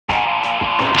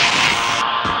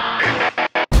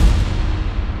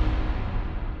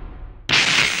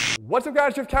What's up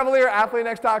guys, Jeff Cavaliere,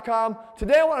 AthleanX.com.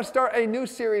 Today I want to start a new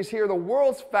series here, the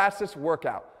world's fastest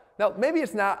workout. Now, maybe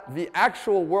it's not the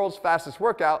actual world's fastest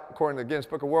workout, according to the Guinness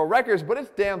Book of World Records, but it's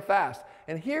damn fast.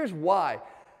 And here's why.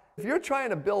 If you're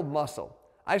trying to build muscle,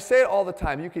 I say it all the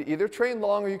time, you can either train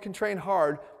long or you can train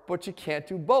hard, but you can't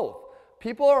do both.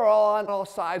 People are all on all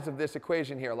sides of this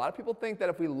equation here. A lot of people think that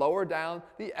if we lower down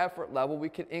the effort level, we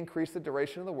can increase the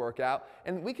duration of the workout,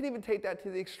 and we can even take that to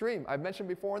the extreme. I've mentioned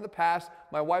before in the past,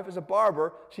 my wife is a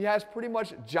barber. She has pretty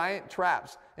much giant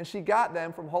traps, and she got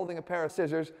them from holding a pair of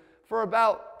scissors for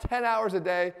about 10 hours a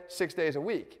day, 6 days a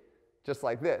week, just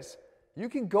like this. You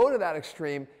can go to that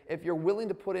extreme if you're willing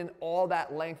to put in all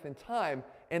that length and time,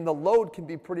 and the load can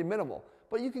be pretty minimal.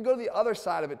 But you can go to the other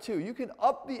side of it too. You can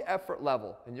up the effort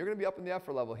level, and you're going to be upping the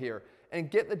effort level here, and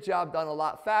get the job done a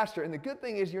lot faster. And the good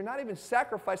thing is you're not even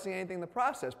sacrificing anything in the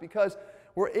process, because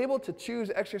we're able to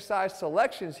choose exercise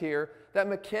selections here that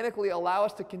mechanically allow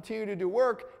us to continue to do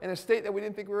work in a state that we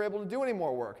didn't think we were able to do any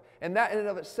more work. And that in and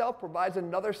of itself provides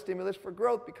another stimulus for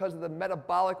growth because of the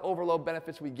metabolic overload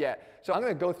benefits we get. So I'm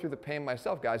going to go through the pain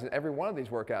myself, guys, in every one of these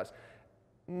workouts.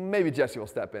 Maybe Jesse will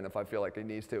step in if I feel like he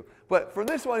needs to. But for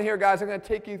this one here, guys, I'm going to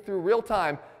take you through real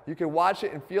time. You can watch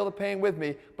it and feel the pain with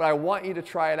me, but I want you to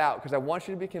try it out because I want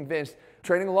you to be convinced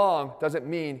training long doesn't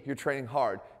mean you're training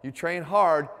hard. You train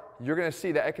hard, you're going to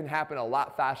see that it can happen a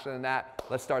lot faster than that.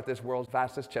 Let's start this world's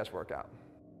fastest chest workout.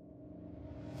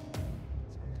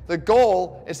 The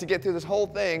goal is to get through this whole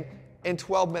thing in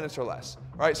 12 minutes or less.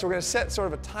 All right, so we're going to set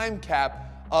sort of a time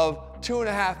cap of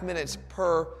 2.5 minutes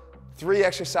per 3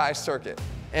 exercise circuit.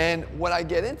 And when I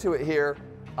get into it here,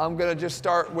 I'm going to just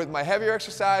start with my heavier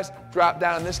exercise, drop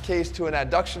down in this case to an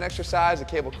adduction exercise, a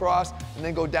cable cross, and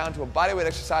then go down to a bodyweight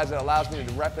exercise that allows me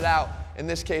to rep it out. In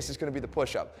this case, it's going to be the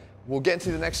push-up. We'll get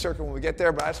into the next circuit when we get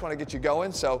there, but I just want to get you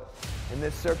going. So in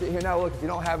this circuit here now, look, if you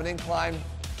don't have an incline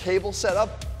cable set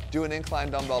up, do an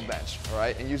incline dumbbell bench, all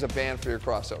right? And use a band for your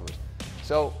crossovers.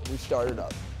 So we started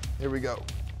up. Here we go.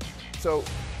 So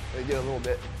we get a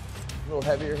little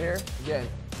heavier here. Again,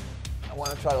 I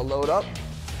want to try to load up.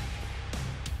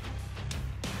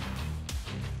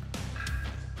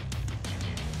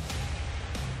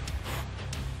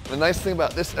 The nice thing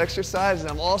about this exercise is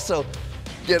I'm also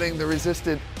getting the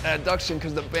resisted adduction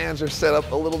because the bands are set up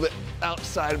a little bit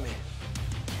outside of me.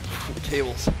 The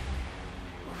cables.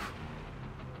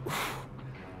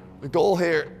 The goal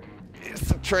here is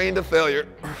to train to failure.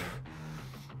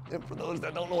 And for those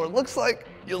that don't know what it looks like,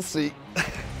 you'll see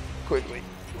quickly.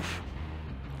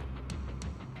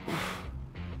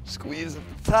 Squeeze at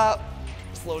the top,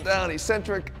 slow down,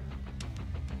 eccentric,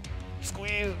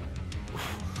 squeeze,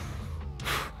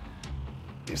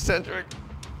 eccentric,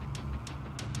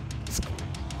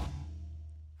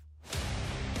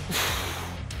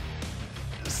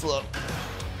 slow.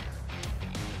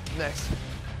 Next,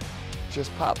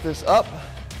 just pop this up,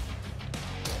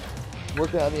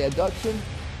 work on the adduction.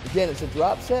 Again, it's a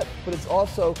drop set, but it's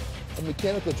also a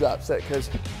mechanical drop set because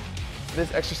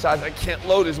this exercise I can't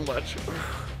load as much.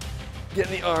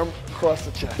 Getting the arm across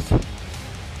the chest.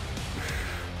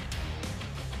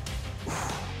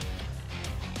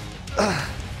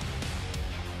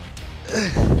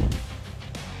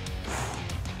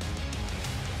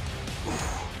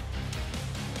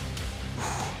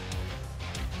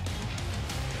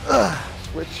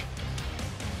 Switch.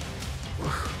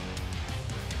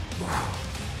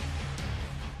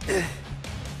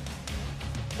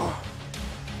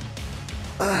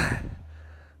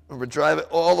 Remember, drive it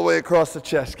all the way across the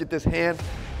chest. Get this hand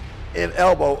and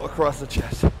elbow across the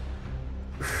chest.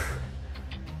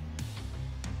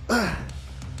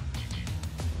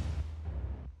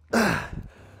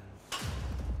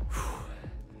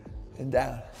 And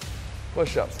down.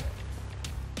 Push-ups.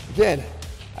 Again,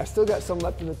 I've still got some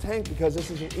left in the tank because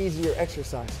this is an easier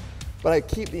exercise. But I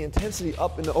keep the intensity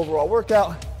up in the overall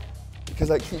workout because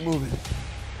I keep moving.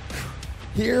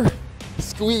 Here,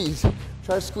 squeeze.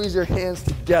 Try to squeeze your hands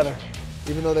together,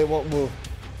 even though they won't move,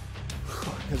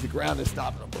 because the ground is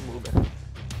stopping them from moving.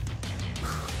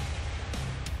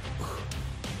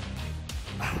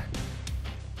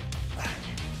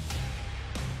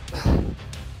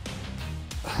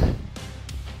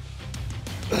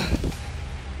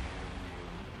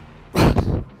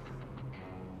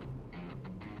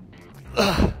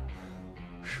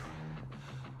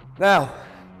 Now,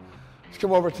 let's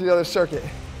come over to the other circuit.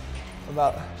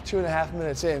 About 2.5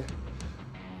 minutes in.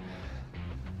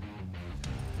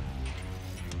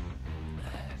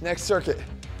 Next circuit,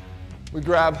 we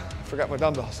grab, I forgot my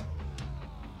dumbbells.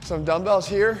 Some dumbbells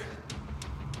here.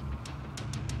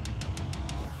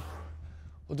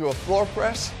 We'll do a floor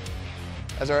press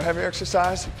as our heavy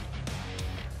exercise.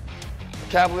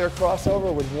 cavalier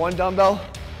crossover with one dumbbell,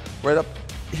 right up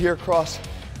here across,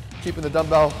 keeping the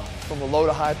dumbbell from a low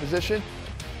to high position,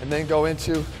 and then go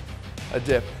into a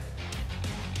dip.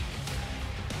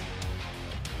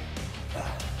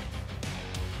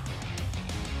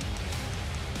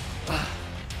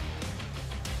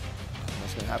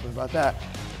 What's gonna happen about that?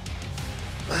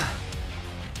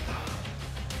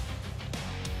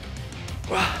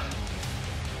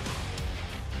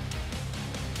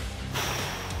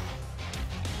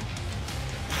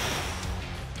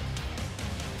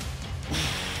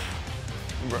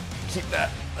 Remember, keep that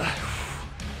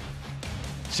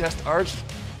chest arched,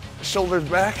 shoulders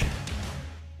back.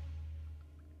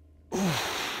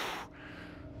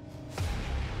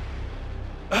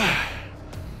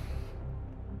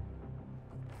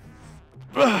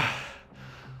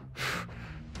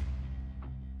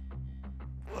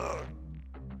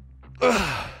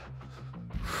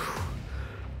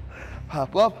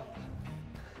 Pop up.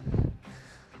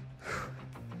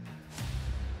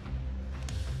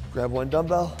 Grab one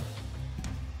dumbbell.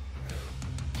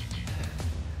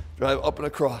 Drive up and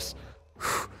across.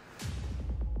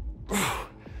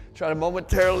 Try to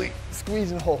momentarily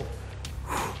squeeze and hold.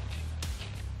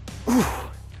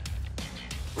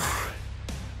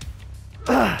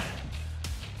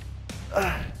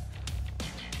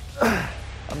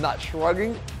 I'm not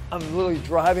shrugging. I'm literally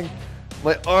driving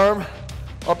my arm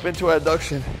up into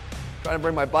adduction, trying to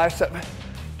bring my bicep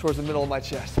towards the middle of my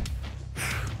chest.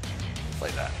 Just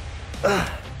like that.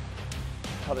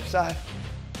 Other side.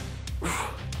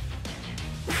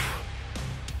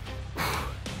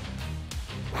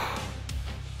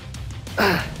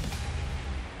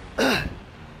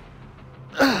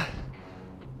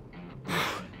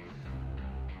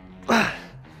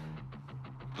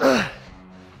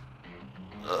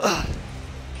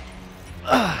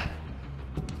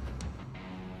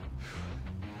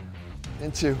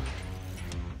 Into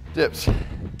dips.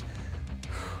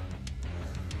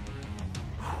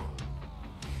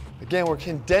 Again, we're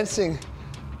condensing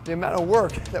the amount of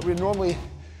work that we normally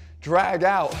drag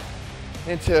out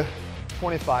into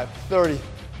 25, 30,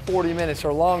 40 minutes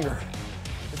or longer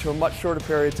into a much shorter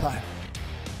period of time.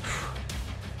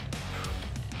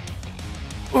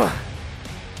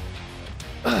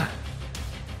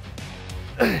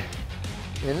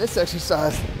 In this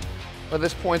exercise, but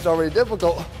this point's already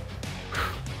difficult,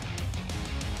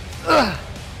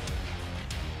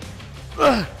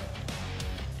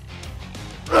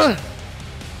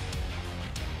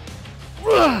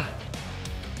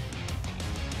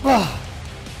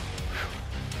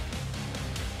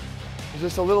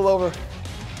 just a little over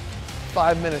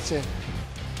 5 minutes in.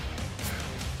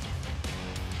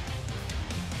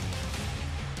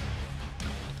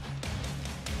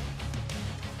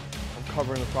 I'm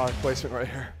covering the product placement right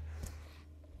here.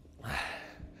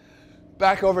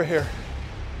 Back over here.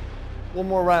 One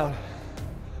more round.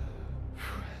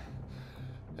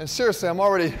 And seriously, I'm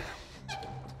already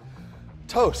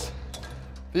toast.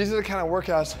 These are the kind of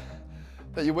workouts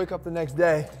that you wake up the next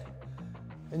day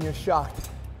and you're shocked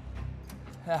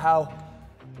at how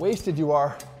wasted you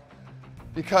are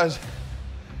because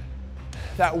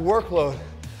that workload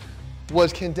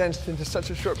was condensed into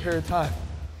such a short period of time.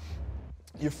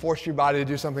 You forced your body to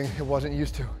do something it wasn't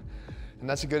used to. And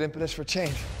that's a good impetus for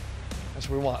change. That's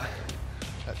what we want.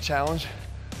 That challenge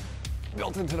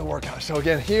built into the workout. So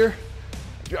again, here,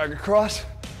 drag across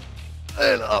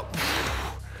and up.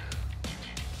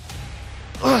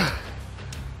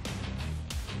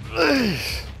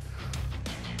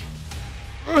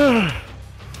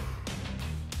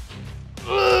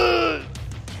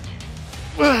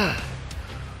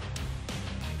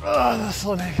 That's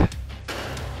slimming.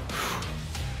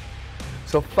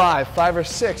 So five or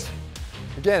six.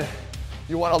 Again,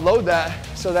 you want to load that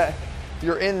so that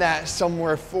you're in that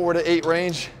somewhere 4 to 8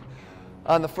 range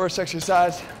on the first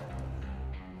exercise,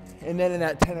 and then in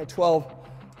that 10 or 12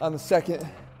 on the second.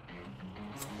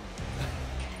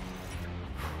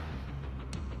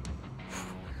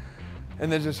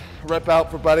 And then just rep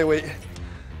out for body weight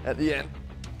at the end.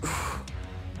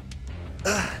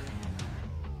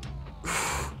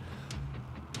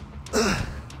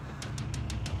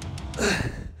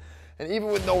 And even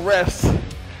with no rest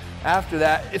after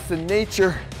that, it's the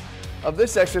nature of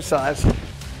this exercise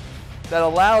that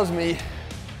allows me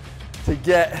to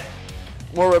get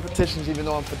more repetitions even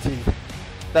though I'm fatigued.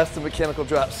 That's the mechanical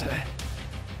drop set.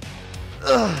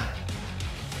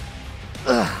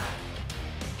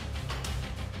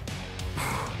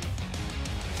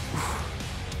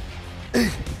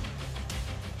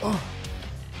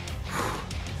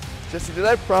 Jesse, did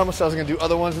I promise I was gonna do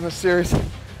other ones in this series?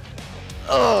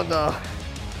 Oh no.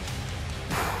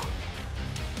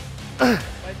 Might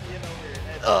be in over your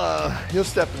head. You'll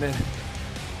step in.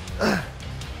 I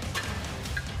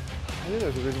knew there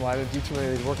was a reason why I didn't do too many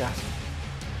of these workouts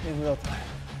in real time.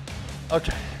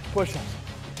 Okay, push-ups.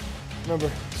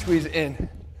 Remember, squeeze in.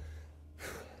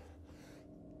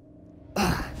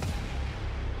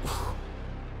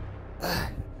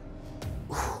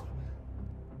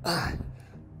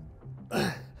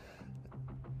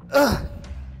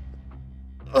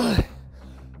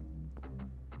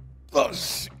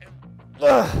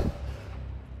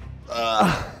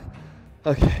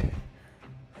 Okay.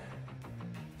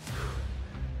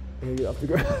 I'm gonna get off the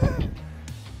ground.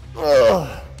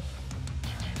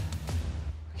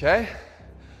 Okay,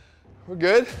 we're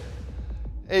good.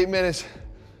 8 minutes,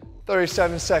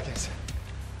 37 seconds.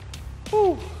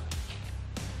 Woo.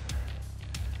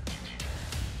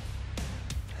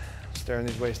 Staring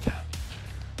these weights down.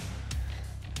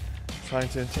 Trying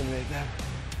to intimidate them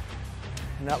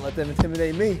and not let them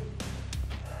intimidate me.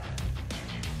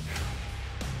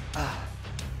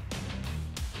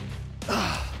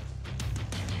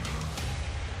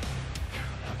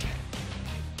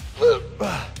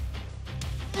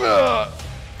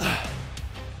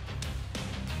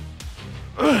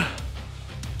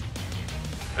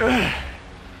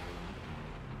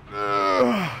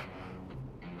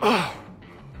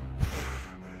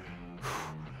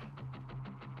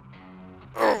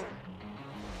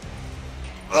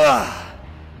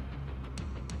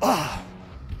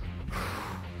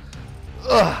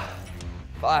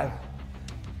 Five.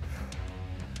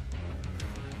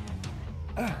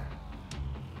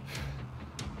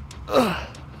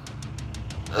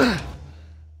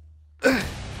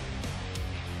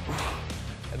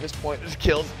 At this point, it's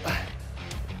killed.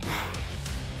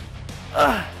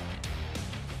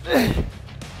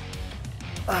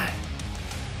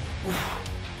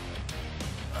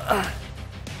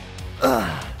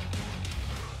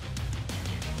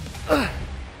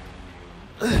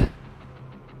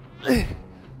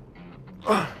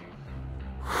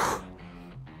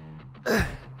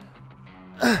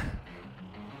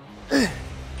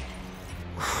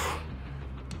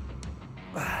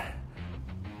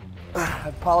 I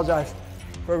apologize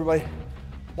for everybody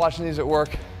watching these at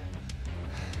work.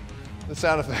 The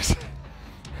sound effects.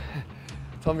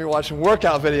 Tell me you're watching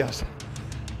workout videos.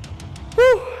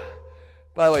 Woo!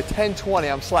 By the way,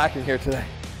 10:20, I'm slacking here today.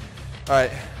 All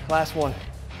right, last one.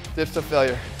 Dips to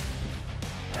failure.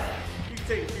 You can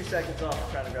take a few seconds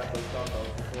off trying to grab those dumbbells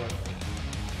before.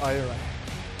 Oh, you're right.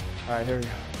 All right, here we go.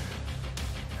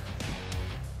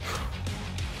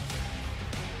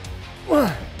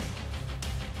 One.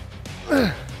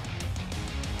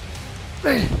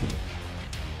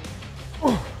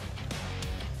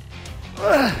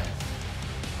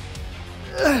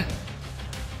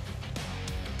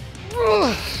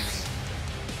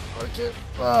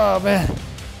 Oh man.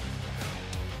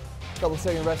 Couple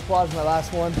second rest pause, my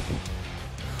last one.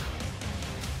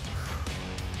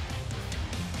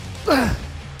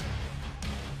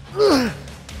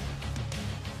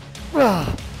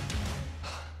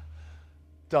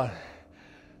 Done.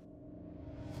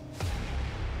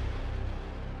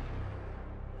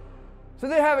 So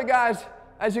there you have it, guys.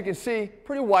 As you can see,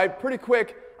 pretty wide, pretty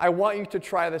quick. I want you to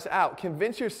try this out.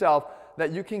 Convince yourself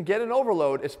that you can get an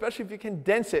overload, especially if you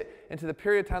condense it into the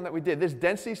period of time that we did. This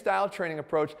density style training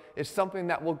approach is something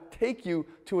that will take you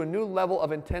to a new level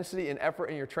of intensity and effort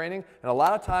in your training. And a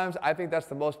lot of times, I think that's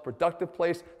the most productive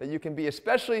place that you can be,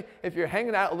 especially if you're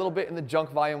hanging out a little bit in the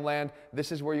junk volume land.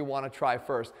 This is where you want to try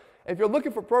first. If you're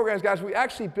looking for programs, guys, we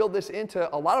actually build this into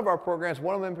a lot of our programs.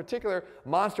 One of them in particular,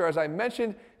 Monster, as I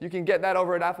mentioned. You can get that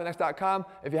over at athletenext.com.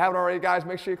 If you haven't already, guys,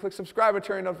 make sure you click subscribe and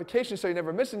turn on notifications so you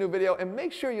never miss a new video. And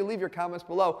make sure you leave your comments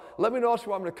below. Let me know what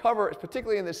you want me to cover,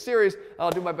 particularly in this series.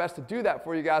 I'll do my best to do that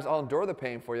for you guys. I'll endure the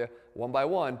pain for you one by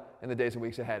one in the days and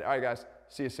weeks ahead. All right, guys,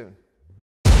 see you soon.